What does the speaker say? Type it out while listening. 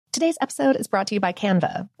Today's episode is brought to you by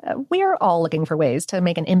Canva. We're all looking for ways to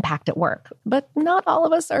make an impact at work, but not all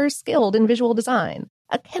of us are skilled in visual design.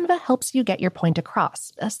 Canva helps you get your point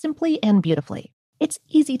across, simply and beautifully. It's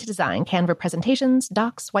easy to design Canva presentations,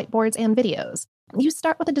 docs, whiteboards, and videos. You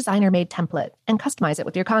start with a designer-made template and customize it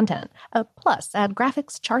with your content. Plus, add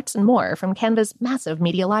graphics, charts, and more from Canva's massive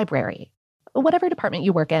media library. Whatever department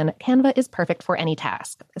you work in, Canva is perfect for any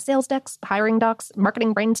task. Sales decks, hiring docs,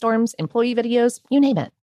 marketing brainstorms, employee videos, you name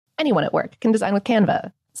it. Anyone at work can design with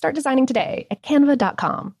Canva. Start designing today at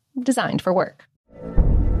canva.com. Designed for work.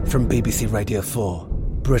 From BBC Radio 4,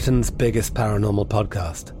 Britain's biggest paranormal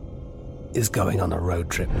podcast is going on a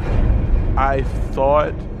road trip. I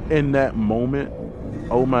thought in that moment,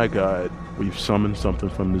 oh my God, we've summoned something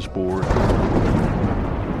from this board.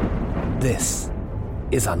 This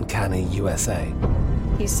is Uncanny USA.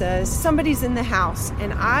 He says, somebody's in the house,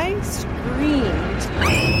 and I screamed.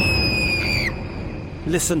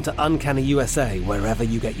 Listen to Uncanny USA wherever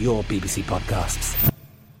you get your BBC podcasts,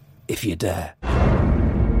 if you dare.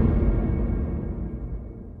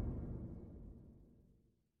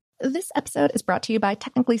 This episode is brought to you by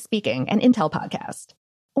Technically Speaking, an Intel podcast.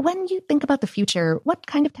 When you think about the future, what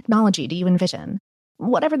kind of technology do you envision?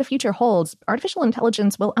 Whatever the future holds, artificial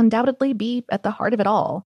intelligence will undoubtedly be at the heart of it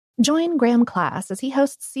all. Join Graham Class as he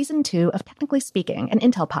hosts Season 2 of Technically Speaking, an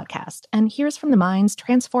Intel podcast, and hears from the minds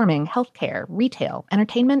transforming healthcare, retail,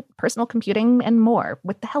 entertainment, personal computing, and more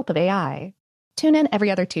with the help of AI. Tune in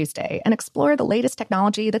every other Tuesday and explore the latest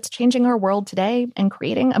technology that's changing our world today and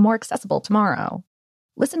creating a more accessible tomorrow.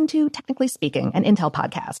 Listen to Technically Speaking, an Intel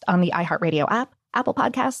podcast on the iHeartRadio app, Apple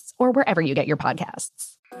Podcasts, or wherever you get your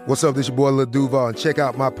podcasts. What's up, this your boy Lil Duval, and check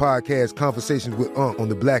out my podcast, Conversations with Unc, on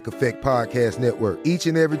the Black Effect Podcast Network. Each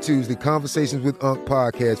and every Tuesday, Conversations with Unc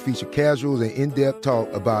podcast feature casuals and in-depth talk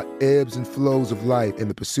about ebbs and flows of life and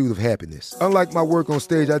the pursuit of happiness. Unlike my work on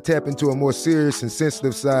stage, I tap into a more serious and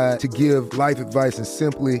sensitive side to give life advice and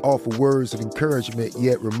simply offer words of encouragement,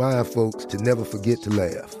 yet remind folks to never forget to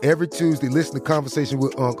laugh. Every Tuesday, listen to Conversations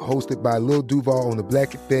with Unc, hosted by Lil Duval on the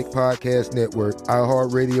Black Effect Podcast Network,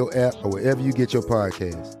 iHeartRadio app, or wherever you get your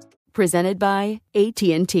podcasts. Presented by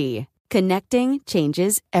AT&T. Connecting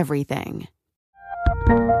changes everything.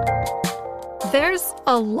 There's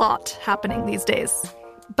a lot happening these days,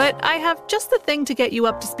 but I have just the thing to get you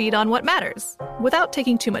up to speed on what matters without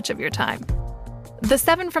taking too much of your time. The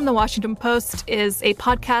 7 from the Washington Post is a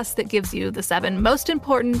podcast that gives you the 7 most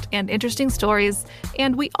important and interesting stories,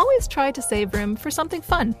 and we always try to save room for something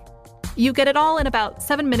fun. You get it all in about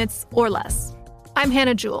 7 minutes or less. I'm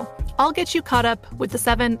Hannah Jewell. I'll get you caught up with the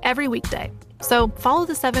 7 every weekday. So follow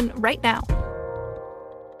the 7 right now.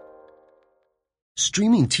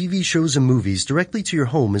 Streaming TV shows and movies directly to your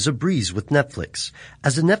home is a breeze with Netflix.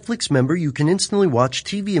 As a Netflix member, you can instantly watch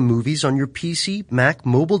TV and movies on your PC, Mac,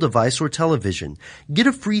 mobile device, or television. Get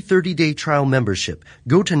a free 30-day trial membership.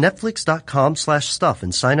 Go to netflix.com/stuff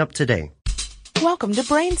and sign up today. Welcome to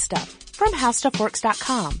Brain Stuff from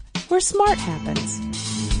HowStuffWorks.com, where smart happens.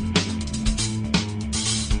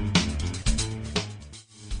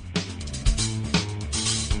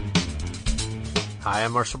 Hi,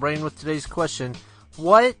 I'm Marshall Brain with today's question.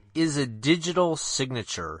 What is a digital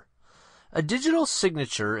signature? A digital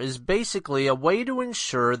signature is basically a way to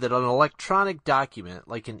ensure that an electronic document,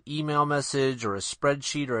 like an email message or a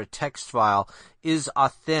spreadsheet or a text file, is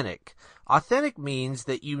authentic. Authentic means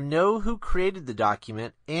that you know who created the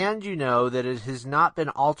document and you know that it has not been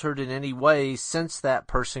altered in any way since that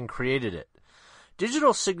person created it.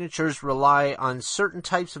 Digital signatures rely on certain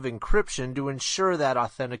types of encryption to ensure that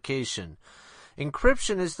authentication.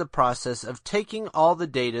 Encryption is the process of taking all the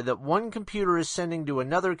data that one computer is sending to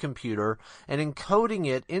another computer and encoding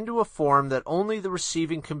it into a form that only the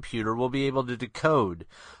receiving computer will be able to decode.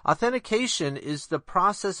 Authentication is the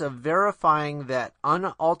process of verifying that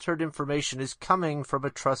unaltered information is coming from a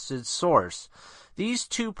trusted source. These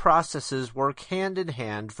two processes work hand in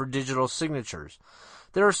hand for digital signatures.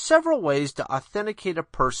 There are several ways to authenticate a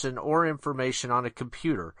person or information on a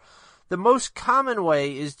computer. The most common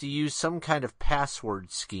way is to use some kind of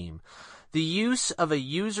password scheme. The use of a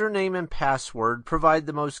username and password provide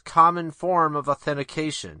the most common form of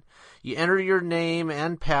authentication. You enter your name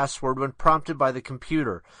and password when prompted by the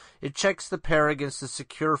computer. It checks the pair against the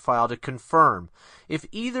secure file to confirm. If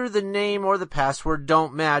either the name or the password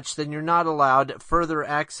don't match, then you're not allowed further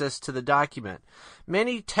access to the document.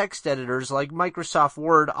 Many text editors like Microsoft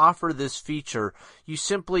Word offer this feature. You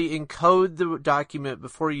simply encode the document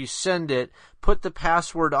before you send it, put the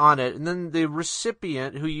password on it, and then the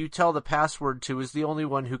recipient who you tell the password to is the only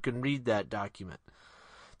one who can read that document.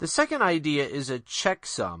 The second idea is a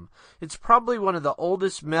checksum. It's probably one of the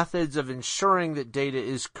oldest methods of ensuring that data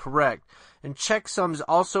is correct, and checksums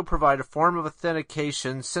also provide a form of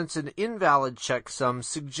authentication since an invalid checksum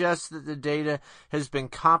suggests that the data has been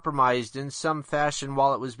compromised in some fashion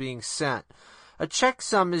while it was being sent. A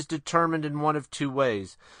checksum is determined in one of two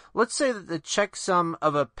ways. Let's say that the checksum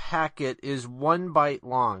of a packet is 1 byte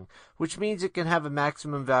long, which means it can have a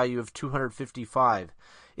maximum value of 255.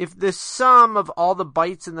 If the sum of all the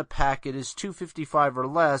bytes in the packet is 255 or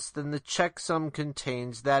less, then the checksum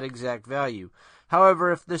contains that exact value.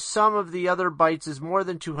 However, if the sum of the other bytes is more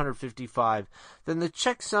than 255, then the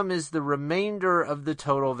checksum is the remainder of the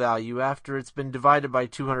total value after it's been divided by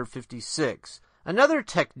 256. Another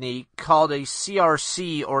technique, called a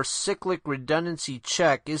CRC or cyclic redundancy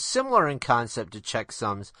check, is similar in concept to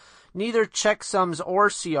checksums. Neither checksums or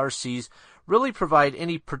CRCs really provide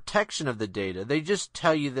any protection of the data. They just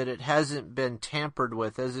tell you that it hasn't been tampered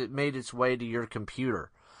with as it made its way to your computer.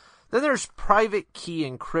 Then there's private key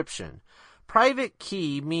encryption. Private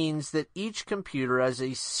key means that each computer has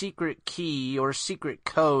a secret key or secret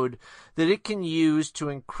code that it can use to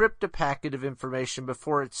encrypt a packet of information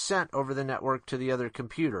before it's sent over the network to the other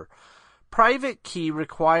computer. Private key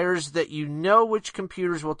requires that you know which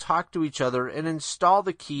computers will talk to each other and install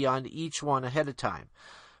the key on each one ahead of time.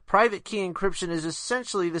 Private key encryption is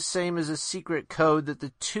essentially the same as a secret code that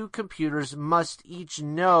the two computers must each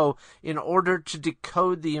know in order to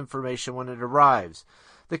decode the information when it arrives.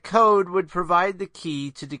 The code would provide the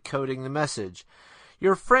key to decoding the message.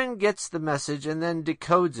 Your friend gets the message and then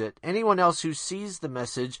decodes it. Anyone else who sees the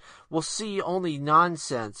message will see only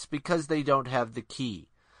nonsense because they don't have the key.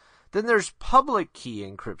 Then there's public key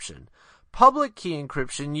encryption. Public key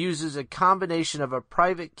encryption uses a combination of a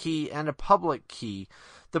private key and a public key.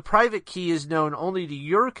 The private key is known only to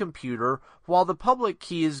your computer, while the public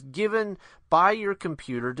key is given by your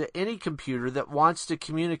computer to any computer that wants to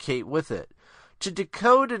communicate with it. To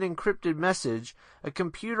decode an encrypted message, a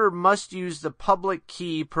computer must use the public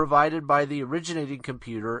key provided by the originating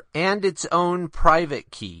computer and its own private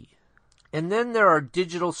key. And then there are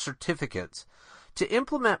digital certificates. To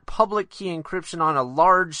implement public key encryption on a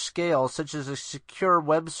large scale, such as a secure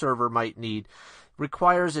web server might need,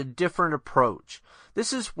 requires a different approach.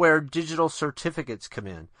 This is where digital certificates come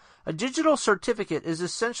in. A digital certificate is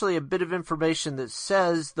essentially a bit of information that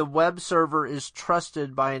says the web server is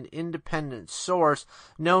trusted by an independent source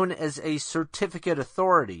known as a certificate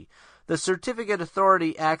authority. The certificate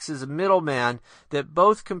authority acts as a middleman that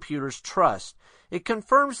both computers trust. It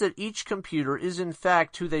confirms that each computer is in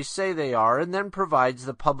fact who they say they are and then provides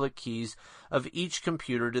the public keys of each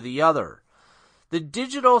computer to the other. The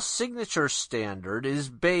digital signature standard is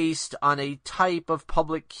based on a type of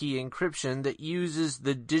public key encryption that uses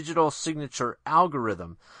the digital signature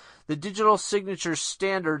algorithm. The digital signature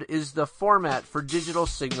standard is the format for digital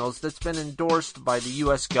signals that's been endorsed by the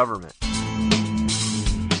U.S. government.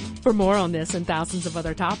 For more on this and thousands of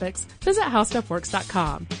other topics, visit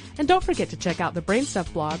HowStuffWorks.com. And don't forget to check out the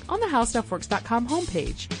Brainstuff blog on the HowStuffWorks.com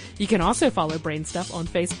homepage. You can also follow Brainstuff on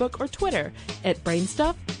Facebook or Twitter at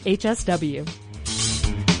BrainstuffHSW.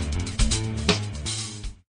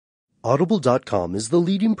 Audible.com is the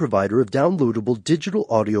leading provider of downloadable digital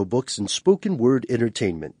audiobooks and spoken word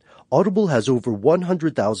entertainment. Audible has over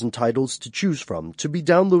 100,000 titles to choose from to be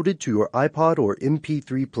downloaded to your iPod or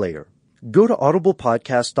MP3 player. Go to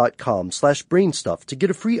audiblepodcast.com/brainstuff to get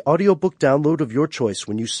a free audiobook download of your choice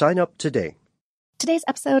when you sign up today. Today's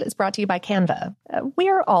episode is brought to you by Canva.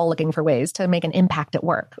 We're all looking for ways to make an impact at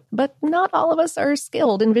work, but not all of us are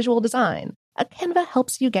skilled in visual design. Canva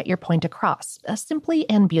helps you get your point across, simply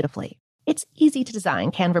and beautifully. It's easy to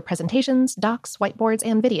design Canva presentations, docs, whiteboards,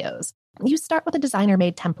 and videos. You start with a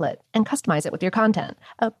designer-made template and customize it with your content.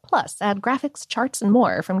 Plus, add graphics, charts, and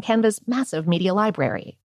more from Canva's massive media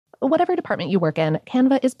library. Whatever department you work in,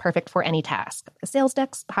 Canva is perfect for any task. Sales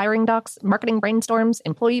decks, hiring docs, marketing brainstorms,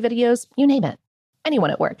 employee videos, you name it.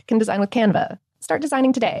 Anyone at work can design with Canva. Start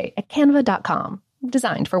designing today at canva.com.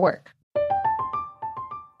 Designed for work.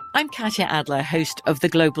 I'm Katya Adler, host of The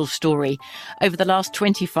Global Story. Over the last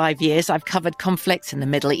 25 years, I've covered conflicts in the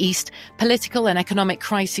Middle East, political and economic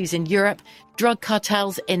crises in Europe, drug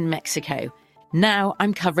cartels in Mexico. Now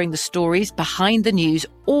I'm covering the stories behind the news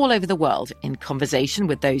all over the world in conversation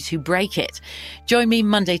with those who break it. Join me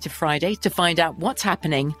Monday to Friday to find out what's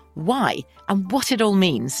happening, why, and what it all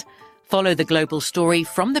means. Follow The Global Story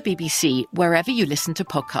from the BBC wherever you listen to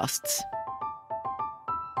podcasts.